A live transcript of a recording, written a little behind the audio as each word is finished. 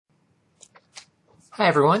Hi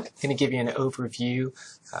everyone, I'm going to give you an overview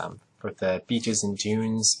for the beaches and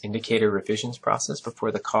dunes indicator revisions process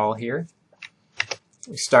before the call here.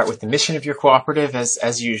 We start with the mission of your cooperative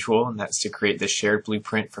as usual, and that's to create this shared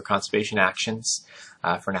blueprint for conservation actions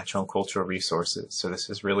for natural and cultural resources. So this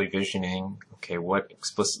is really visioning, okay, what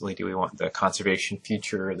explicitly do we want the conservation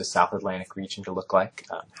future of the South Atlantic region to look like?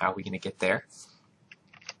 How are we going to get there?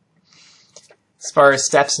 As far as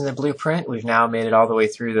steps in the blueprint, we've now made it all the way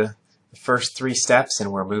through the first 3 steps,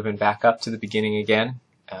 and we're moving back up to the beginning again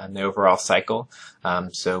in the overall cycle.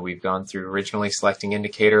 So we've gone through originally selecting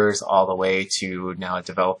indicators all the way to now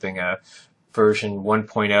developing a version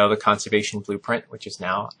 1.0 of the conservation blueprint, which is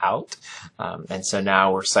now out. And so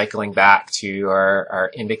now we're cycling back to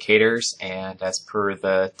our indicators, and as per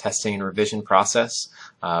the testing and revision process,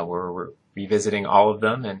 we're revisiting all of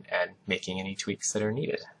them and making any tweaks that are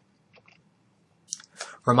needed.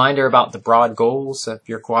 Reminder about the broad goals of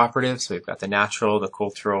your cooperative. So we've got the natural, the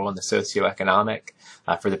cultural, and the socioeconomic.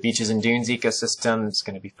 For the beaches and dunes ecosystem, it's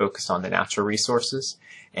going to be focused on the natural resources.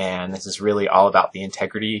 And this is really all about the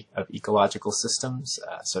integrity of ecological systems.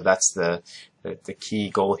 So that's the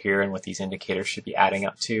key goal here and what these indicators should be adding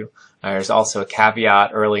up to. There's also a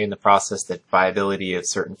caveat early in the process that viability of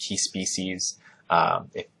certain key species,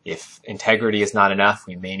 if integrity is not enough,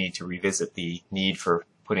 we may need to revisit the need for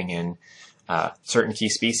putting in certain key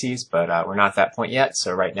species, but we're not at that point yet.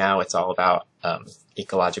 So right now it's all about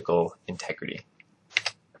ecological integrity.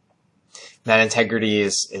 That integrity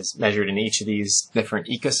is measured in each of these different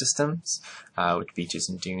ecosystems, which beaches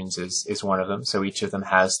and dunes is one of them. So each of them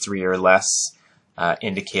has 3 or less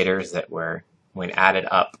indicators that when added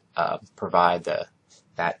up, provide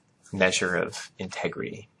that measure of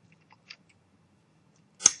integrity.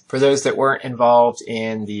 For those that weren't involved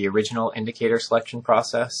in the original indicator selection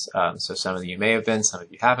process, so some of you may have been, some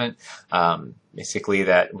of you haven't, basically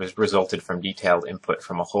that was resulted from detailed input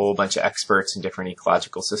from a whole bunch of experts in different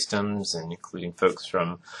ecological systems, and including folks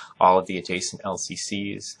from all of the adjacent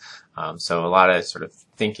LCCs. So a lot of sort of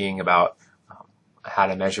thinking about how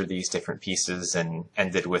to measure these different pieces, and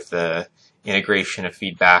ended with the integration of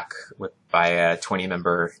feedback by a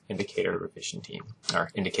 20-member indicator revision team, or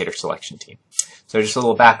indicator selection team. So just a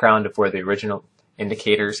little background of where the original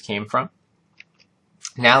indicators came from.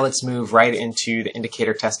 Now let's move right into the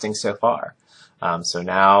indicator testing so far. So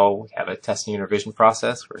now we have a testing and revision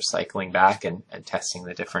process. We're cycling back and testing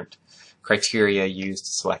the different criteria used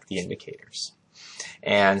to select the indicators.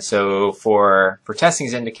 And so for testing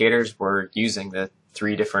these indicators, we're using the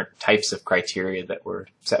 3 different types of criteria that were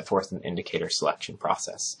set forth in the indicator selection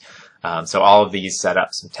process. So all of these set up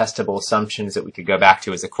some testable assumptions that we could go back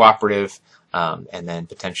to as a cooperative, and then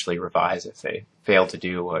potentially revise if they fail to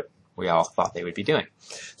do what we all thought they would be doing.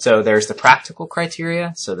 So there's the practical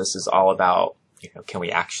criteria. So this is all about, can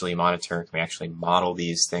we actually monitor, can we actually model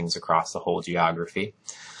these things across the whole geography?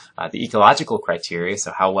 The ecological criteria,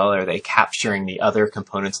 so how well are they capturing the other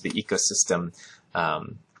components of the ecosystem,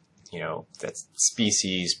 that's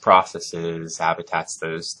species, processes, habitats,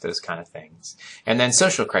 those kind of things. And then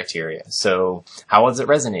social criteria. So how does it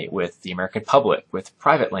resonate with the American public, with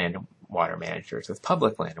private land and water managers, with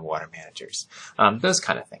public land and water managers, those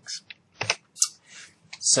kind of things.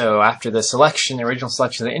 So after the original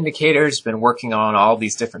selection of the indicators, been working on all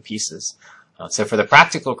these different pieces. So for the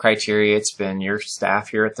practical criteria, it's been your staff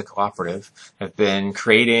here at the cooperative have been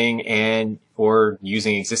creating or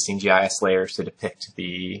using existing GIS layers to depict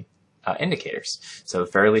the indicators. So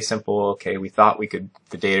fairly simple. Okay, we thought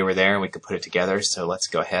the data were there and we could put it together. So let's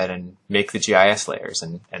go ahead and make the GIS layers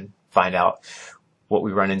and find out what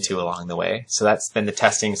we run into along the way. So that's been the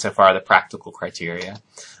testing so far, the practical criteria.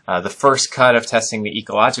 The first cut of testing the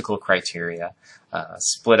ecological criteria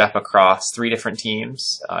split up across 3 different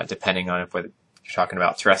teams, depending on whether you're talking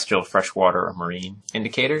about terrestrial, freshwater, or marine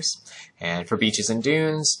indicators. And for beaches and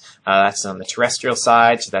dunes, that's on the terrestrial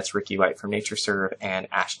side. So that's Ricky White from NatureServe and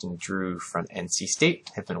Ashton Drew from NC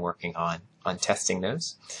State have been working on testing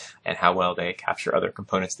those and how well they capture other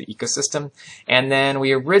components of the ecosystem. And then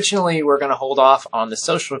we originally were going to hold off on the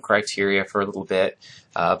social criteria for a little bit,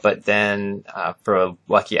 but then for a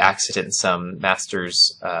lucky accident, some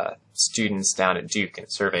master's students down at Duke in a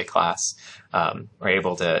survey class were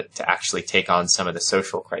able to actually take on some of the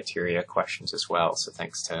social criteria questions as well. So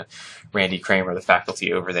thanks to Randy Kramer, the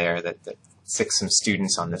faculty over there, that sick some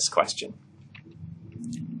students on this question.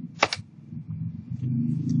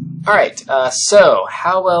 All right, so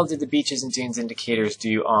how well did the beaches and dunes indicators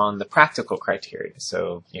do on the practical criteria?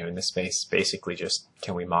 So, in this case, basically just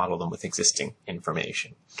can we model them with existing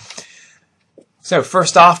information? So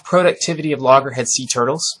first off, productivity of loggerhead sea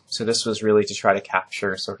turtles. So this was really to try to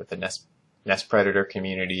capture sort of the nest predator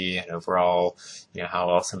community and overall, how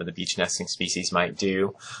well some of the beach nesting species might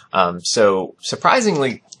do. So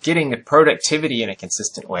surprisingly, getting the productivity in a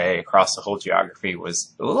consistent way across the whole geography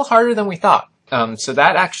was a little harder than we thought. So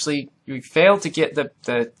that actually, we failed to get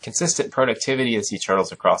the consistent productivity of sea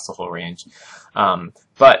turtles across the whole range.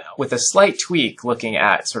 But with a slight tweak, looking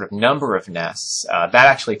at sort of number of nests, that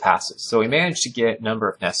actually passes. So we managed to get number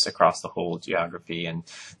of nests across the whole geography, and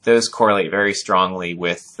those correlate very strongly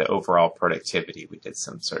with the overall productivity. We did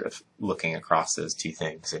some sort of looking across those two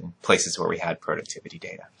things in places where we had productivity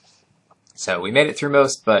data. So we made it through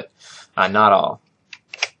most, but not all.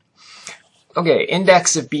 Okay,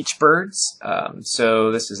 index of beach birds.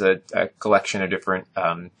 So this is a collection of different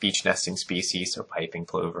beach nesting species, so piping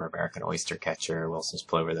plover, American oyster catcher, Wilson's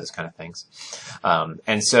plover, those kind of things.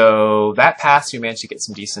 And so that passed. We managed to get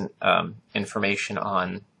some decent information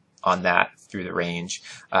on that through the range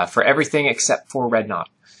for everything except for red knot.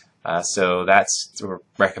 So we're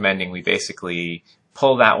recommending we basically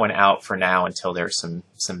pull that one out for now until there's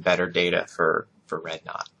some better data for red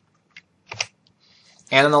knot.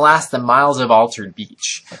 And then the last, the miles of altered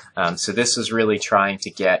beach. So this was really trying to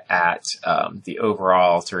get at the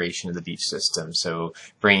overall alteration of the beach system. So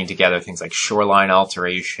bringing together things like shoreline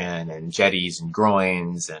alteration and jetties and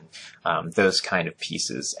groins and those kind of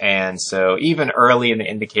pieces. And so even early in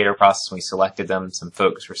the indicator process when we selected them, some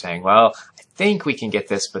folks were saying, well, I think we can get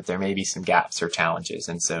this, but there may be some gaps or challenges.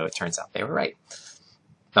 And so it turns out they were right.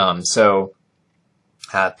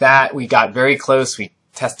 That we got very close. We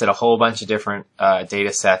tested a whole bunch of different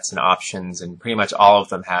data sets and options, and pretty much all of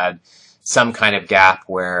them had some kind of gap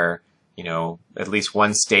where, at least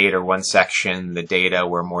one state or one section, the data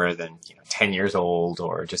were more than 10 years old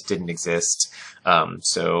or just didn't exist.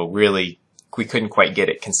 So really, we couldn't quite get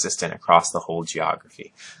it consistent across the whole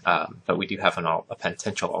geography. But we do have a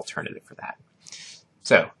potential alternative for that.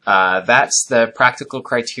 So that's the practical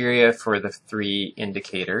criteria for the 3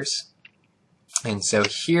 indicators. And so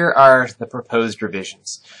here are the proposed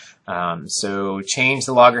revisions. So change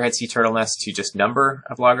the loggerhead sea turtle nest to just number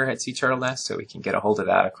of loggerhead sea turtle nests so we can get a hold of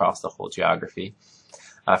that across the whole geography.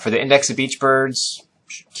 For the index of beach birds,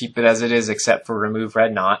 keep it as it is except for remove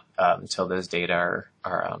red knot until those data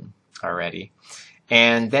are ready.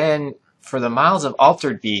 And then for the miles of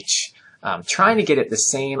altered beach, trying to get at the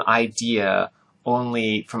same idea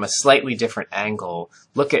only from a slightly different angle,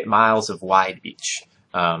 look at miles of wide beach.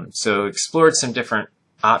 So explored some different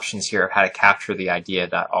options here of how to capture the idea of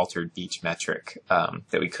that altered beach metric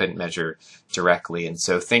that we couldn't measure directly. And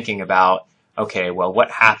so thinking about, okay, well,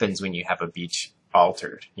 what happens when you have a beach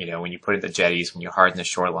altered? When you put in the jetties, when you harden the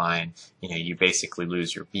shoreline, you basically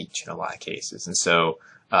lose your beach in a lot of cases. And so,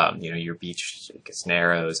 your beach gets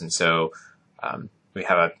narrows. And so we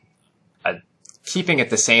have a keeping it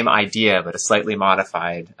the same idea, but a slightly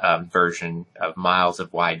modified version of miles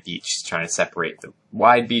of wide beach, trying to separate the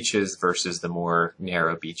wide beaches versus the more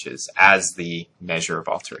narrow beaches as the measure of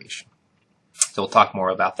alteration. So we'll talk more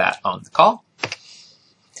about that on the call.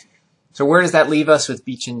 So where does that leave us with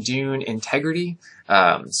beach and dune integrity?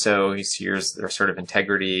 So here's their sort of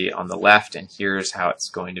integrity on the left, and here's how it's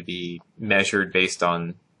going to be measured based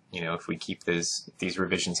on if we keep these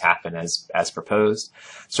revisions happen as proposed.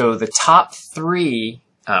 So the top 3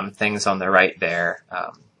 things on the right there,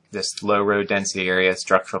 this low road density area,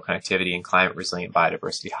 structural connectivity, and climate resilient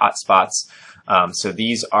biodiversity hotspots. So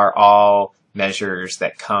these are all measures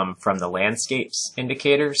that come from the landscapes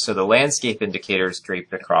indicators. So the landscape indicators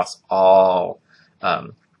draped across all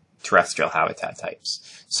terrestrial habitat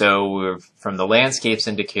types. So from the landscapes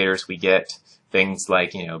indicators, we get things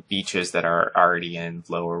like, beaches that are already in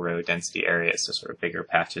lower road density areas, so sort of bigger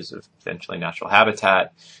patches of potentially natural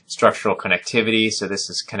habitat. Structural connectivity, so this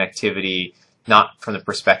is connectivity not from the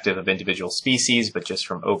perspective of individual species, but just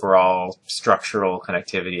from overall structural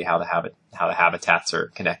connectivity, how the habitats are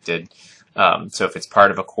connected. So if it's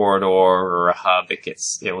part of a corridor or a hub,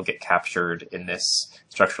 it will get captured in this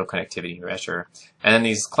structural connectivity measure. And then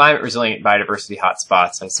these climate resilient biodiversity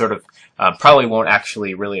hotspots, I sort of probably won't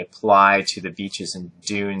actually really apply to the beaches and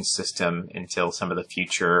dunes system until some of the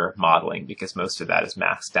future modeling, because most of that is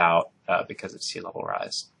maxed out because of sea level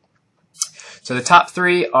rise. So the top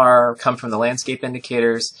 3 come from the landscape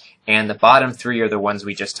indicators, and the bottom 3 are the ones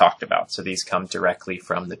we just talked about. So these come directly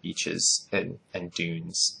from the beaches and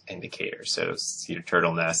dunes indicators. So cedar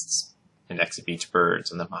turtle nests, index of beach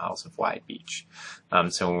birds, and the miles of wide beach.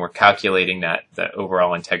 So when we're calculating the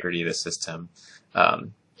overall integrity of the system,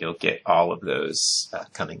 you'll get all of those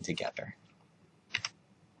coming together.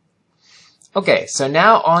 Okay, so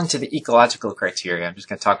now on to the ecological criteria. I'm just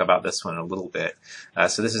going to talk about this one a little bit.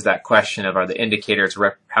 So this is that question of, are the indicators,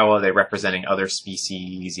 how are they representing other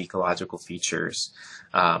species, ecological features?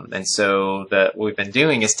 And so what we've been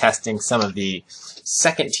doing is testing some of the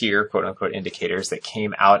second tier, quote unquote, indicators that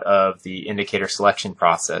came out of the indicator selection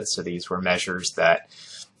process. So these were measures that,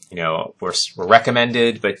 were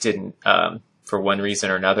recommended, but didn't, for one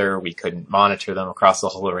reason or another, we couldn't monitor them across the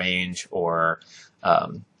whole range, or,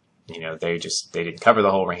 they didn't cover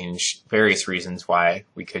the whole range, various reasons why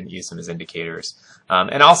we couldn't use them as indicators.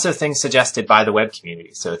 And also things suggested by the web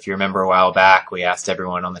community. So if you remember a while back, we asked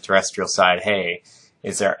everyone on the terrestrial side, hey,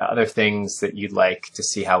 is there other things that you'd like to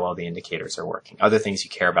see how well the indicators are working? Other things you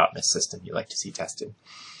care about in this system you'd like to see tested?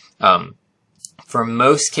 For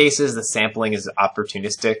most cases, the sampling is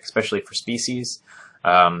opportunistic, especially for species.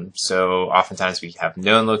 So oftentimes we have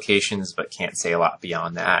known locations, but can't say a lot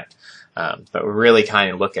beyond that. But we really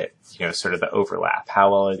kind of look at, sort of the overlap. How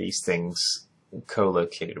well are these things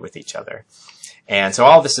co-located with each other? And so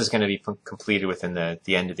all this is going to be completed within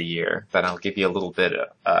the end of the year, but I'll give you a little bit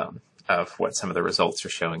of what some of the results are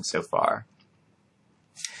showing so far.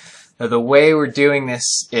 Now, the way we're doing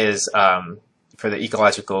this is, for the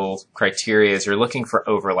ecological criteria, is you're looking for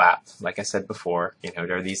overlap. Like I said before,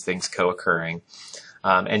 are these things co-occurring?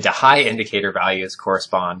 And to high indicator values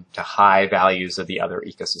correspond to high values of the other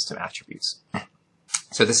ecosystem attributes.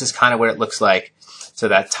 So this is kind of what it looks like. So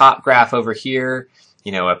that top graph over here,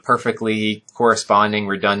 a perfectly corresponding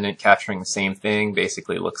redundant capturing the same thing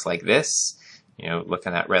basically looks like this. Look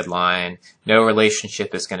at that red line. No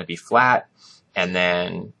relationship is going to be flat. And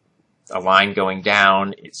then a line going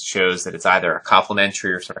down, it shows that it's either a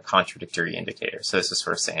complementary or sort of contradictory indicator. So this is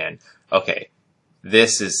sort of saying, okay,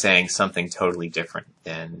 this is saying something totally different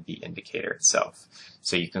than the indicator itself.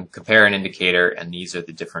 So you can compare an indicator, and these are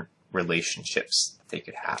the different relationships that they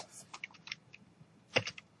could have.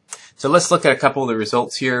 So let's look at a couple of the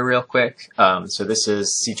results here real quick. So this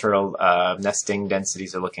is sea turtle nesting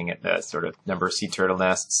densities. Are looking at the sort of number of sea turtle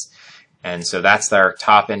nests. And so that's our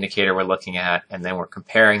top indicator we're looking at, and then we're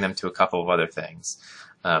comparing them to a couple of other things.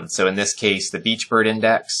 So in this case, the beach bird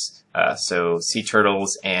index. So sea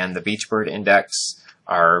turtles and the beach bird index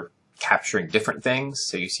are capturing different things.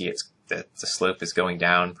 So you see the slope is going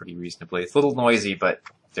down pretty reasonably. It's a little noisy, but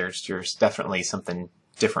there's definitely something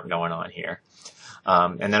different going on here.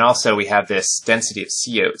 And then also we have this density of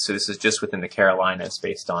sea oats. So this is just within the Carolinas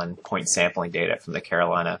based on point sampling data from the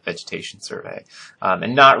Carolina Vegetation Survey.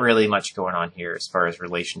 And not really much going on here as far as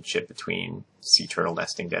relationship between sea turtle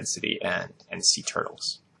nesting density and sea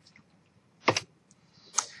turtles.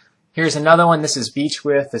 Here's another one. This is beach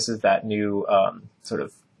width. This is that new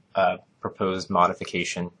proposed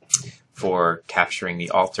modification for capturing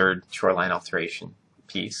the altered shoreline alteration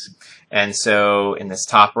piece. And so in this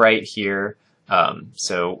top right here,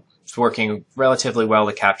 so it's working relatively well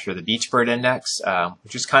to capture the beach bird index,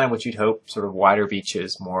 which is kind of what you'd hope, sort of wider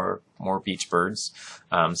beaches, more beach birds.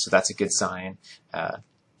 So that's a good sign.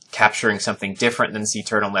 Capturing something different than sea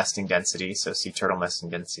turtle nesting density. So sea turtle nesting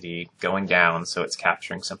density going down, so it's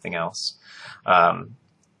capturing something else.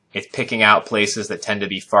 It's picking out places that tend to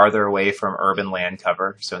be farther away from urban land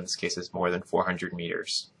cover. So in this case, it's more than 400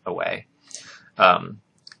 meters away.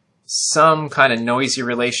 Some kind of noisy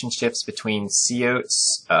relationships between sea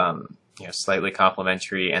oats, slightly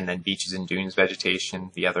complementary, and then beaches and dunes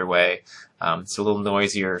vegetation the other way. It's a little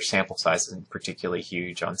noisier. Sample size isn't particularly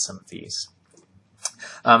huge on some of these.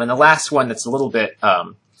 And the last one that's a little bit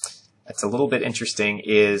interesting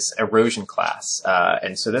is erosion class.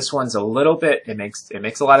 And so this one's a little bit, it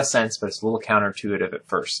makes a lot of sense, but it's a little counterintuitive at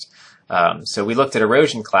first. So we looked at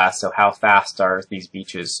erosion class, so how fast are these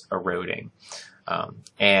beaches eroding?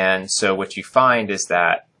 And so what you find is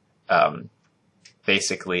that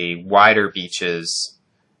basically wider beaches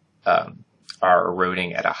are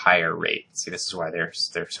eroding at a higher rate. See, this is why they're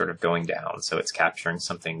sort of going down. So it's capturing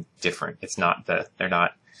something different. It's not they're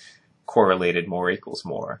not correlated more equals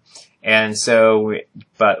more. And so,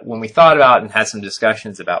 but when we thought about and had some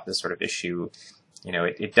discussions about this sort of issue,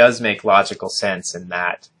 it does make logical sense in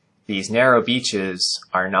that these narrow beaches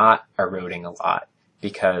are not eroding a lot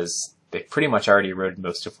because they've pretty much already eroded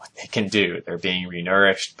most of what they can do. They're being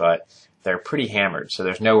renourished, but they're pretty hammered, so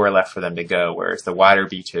there's nowhere left for them to go, whereas the wider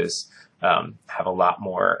beaches have a lot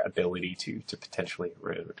more ability to potentially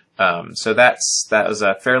erode. So that was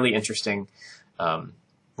a fairly interesting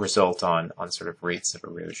result on sort of rates of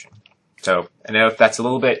erosion. So I know if that's a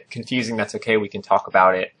little bit confusing, that's okay. We can talk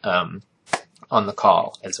about it on the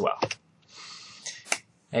call as well.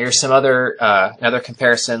 Now here's some another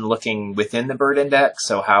comparison looking within the bird index.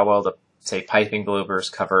 So how well the, say, piping plovers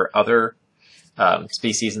cover other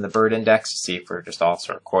species in the bird index to see if we're just all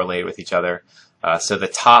sort of correlated with each other. So the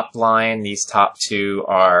top line, these top two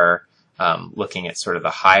are looking at sort of the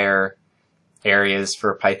higher areas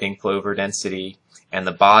for piping plover density, and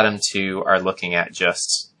the bottom two are looking at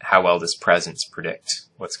just how well does presence predict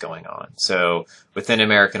what's going on. So within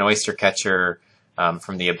American oystercatcher,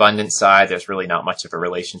 from the abundance side, there's really not much of a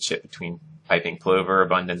relationship between piping plover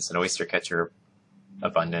abundance and oystercatcher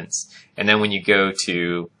abundance. And then when you go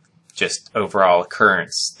to just overall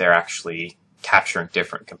occurrence, they're actually capturing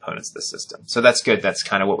different components of the system. So that's good. That's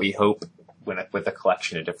kind of what we hope with a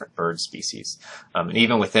collection of different bird species. And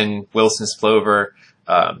even within Wilson's plover,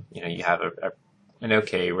 you have an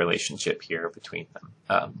okay relationship here between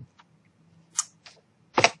them.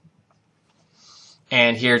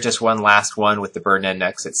 And here, just one last one with the bird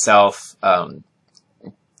index itself.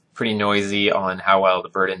 Pretty noisy on how well the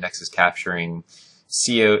bird index is capturing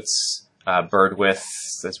sea oats. Bird width,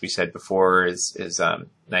 as we said before, is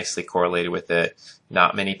nicely correlated with it.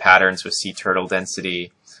 Not many patterns with sea turtle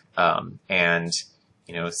density, and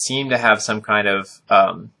seem to have some kind of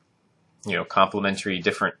complementary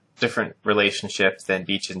different relationship than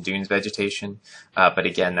beach and dunes vegetation. But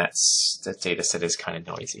again, that data set is kind of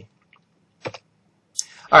noisy.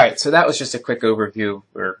 All right, so that was just a quick overview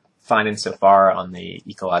we're finding so far on the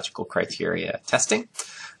ecological criteria testing.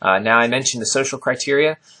 Now I mentioned the social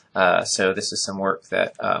criteria. So this is some work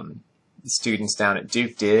that the students down at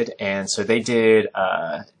Duke did, and so they did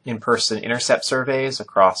in-person intercept surveys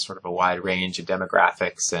across sort of a wide range of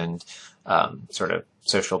demographics and sort of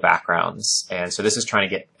social backgrounds. And so this is trying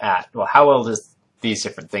to get at, well, how well does these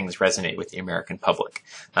different things resonate with the American public?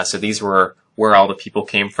 So these were where all the people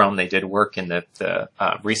came from. They did work in the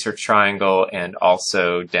Research Triangle and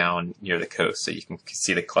also down near the coast, so you can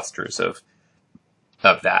see the clusters of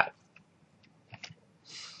that.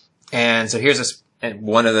 And so here's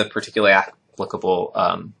one of the particularly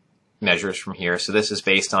applicable measures from here. So this is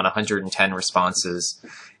based on 110 responses,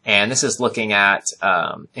 and this is looking at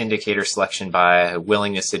indicator selection by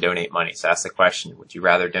willingness to donate money. So that's the question: would you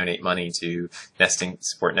rather donate money to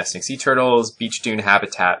support nesting sea turtles, beach dune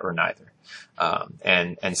habitat, or neither?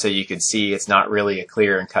 And so you can see it's not really a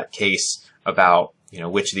clear and cut case about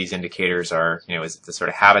which of these indicators are, is it the sort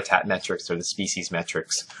of habitat metrics or the species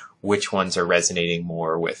metrics? Which ones are resonating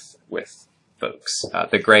more with folks?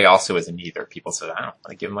 The gray also is a neither. People said, I don't want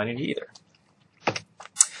to give money to either.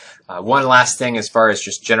 One last thing as far as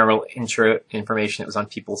just general intro information that was on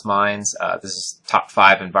people's minds. This is top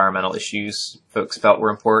 5 environmental issues folks felt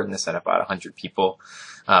were important. This had about 100 people.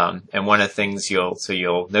 And one of the things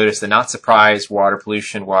you'll notice the not surprised water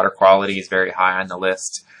pollution, water quality is very high on the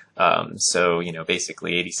list. So,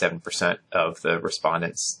 basically 87% of the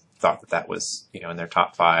respondents thought that was, in their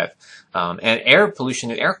top 5. And air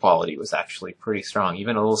pollution and air quality was actually pretty strong,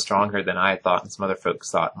 even a little stronger than I had thought and some other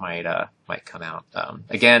folks thought might come out.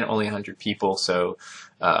 Again, only 100 people, so,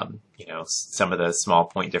 some of the small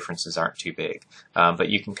point differences aren't too big. But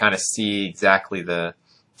you can kind of see exactly the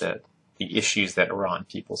issues that are on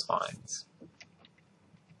people's minds.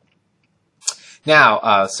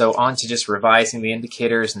 Now, so on to just revising the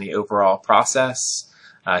indicators and the overall process.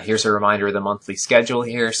 Here's a reminder of the monthly schedule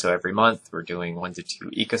here. So every month we're doing 1 to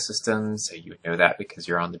 2 ecosystems. So you would know that because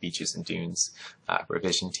you're on the Beaches and Dunes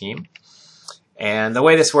revision team. And the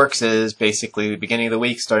way this works is basically the beginning of the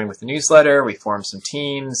week, starting with the newsletter, we form some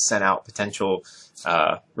teams, send out potential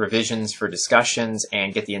revisions for discussions,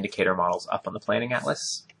 and get the indicator models up on the planning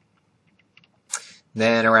atlas.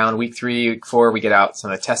 Then around week 3, week 4, we get out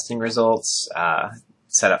some of the testing results, have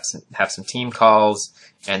some team calls,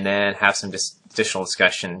 and then have some additional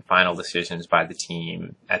discussion, final decisions by the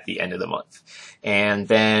team at the end of the month. And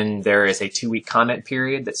then there is a 2-week comment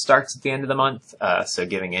period that starts at the end of the month, so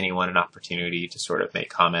giving anyone an opportunity to sort of make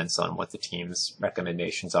comments on what the team's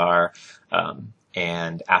recommendations are.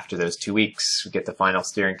 And after those 2 weeks, we get the final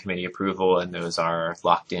steering committee approval, and those are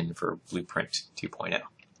locked in for Blueprint 2.0.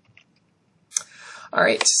 All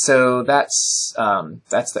right, so that's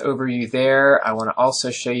the overview there. I want to also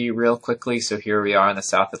show you real quickly. So here we are on the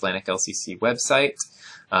South Atlantic LCC website,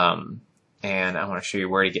 and I want to show you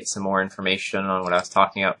where to get some more information on what I was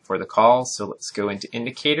talking about for the call. So let's go into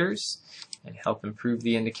indicators and help improve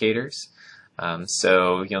the indicators.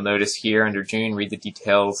 So you'll notice here under June, read the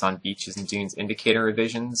details on Beaches and Dunes indicator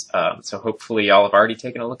revisions. So hopefully y'all have already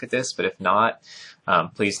taken a look at this, but if not,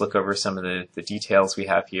 please look over some of the details we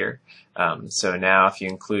have here. So now if you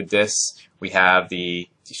include this, we have the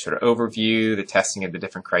sort of overview, the testing of the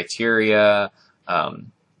different criteria,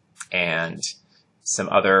 and some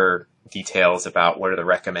other details about what are the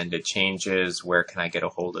recommended changes, where can I get a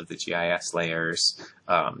hold of the GIS layers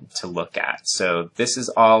to look at. So this is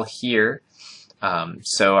all here.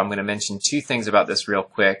 So I'm going to mention two things about this real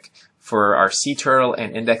quick. For our sea turtle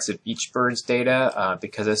and index of beach birds data,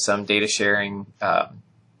 because of some data sharing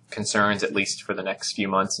concerns, at least for the next few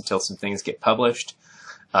months until some things get published,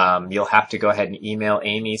 you'll have to go ahead and email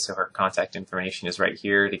Amy, so her contact information is right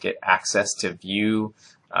here, to get access to view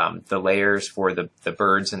the layers for the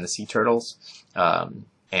birds and the sea turtles.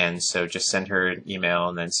 And so just send her an email,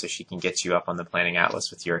 and then so she can get you up on the Planning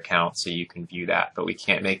Atlas with your account so you can view that. But we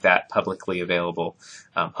can't make that publicly available.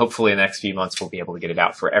 Hopefully in the next few months we'll be able to get it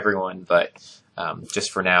out for everyone, but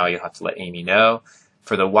just for now you'll have to let Amy know.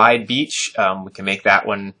 For the wide beach, we can make that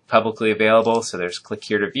one publicly available. So there's click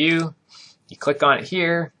here to view. You click on it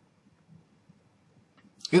here.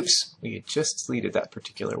 Oops, we just deleted that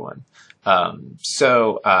particular one. Let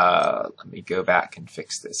me go back and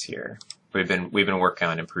fix this here. We've been working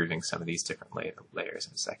on improving some of these different layers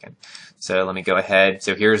in a second. So let me go ahead.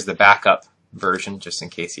 So here's the backup version, just in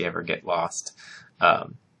case you ever get lost.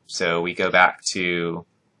 So we go back to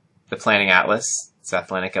the Planning Atlas. It's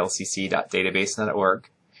atlanticlcc.database.org.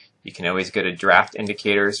 You can always go to draft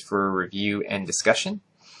indicators for review and discussion.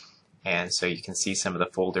 And so you can see some of the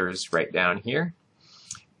folders right down here.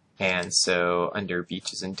 And so under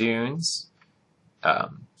beaches and dunes,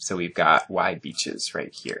 so we've got wide beaches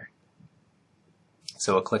right here.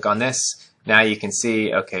 So we'll click on this. Now you can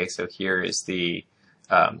see, okay, so here is the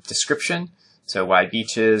description. So wide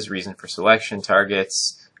beaches, reason for selection,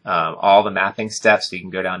 targets, all the mapping steps. So you can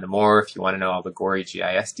go down to more. If you want to know all the gory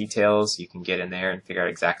GIS details, you can get in there and figure out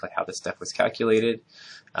exactly how this stuff was calculated.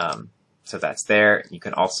 So that's there. You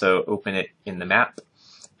can also open it in the map.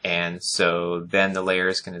 And so then the layer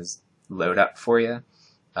is going to load up for you.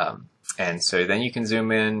 And so then you can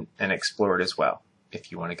zoom in and explore it as well,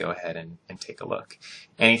 if you want to go ahead and take a look.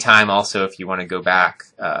 Anytime also, if you want to go back,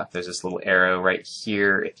 there's this little arrow right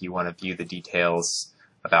here if you want to view the details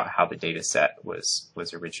about how the data set was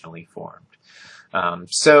originally formed.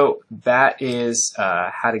 So that is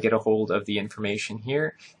how to get a hold of the information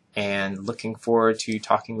here, and looking forward to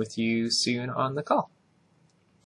talking with you soon on the call.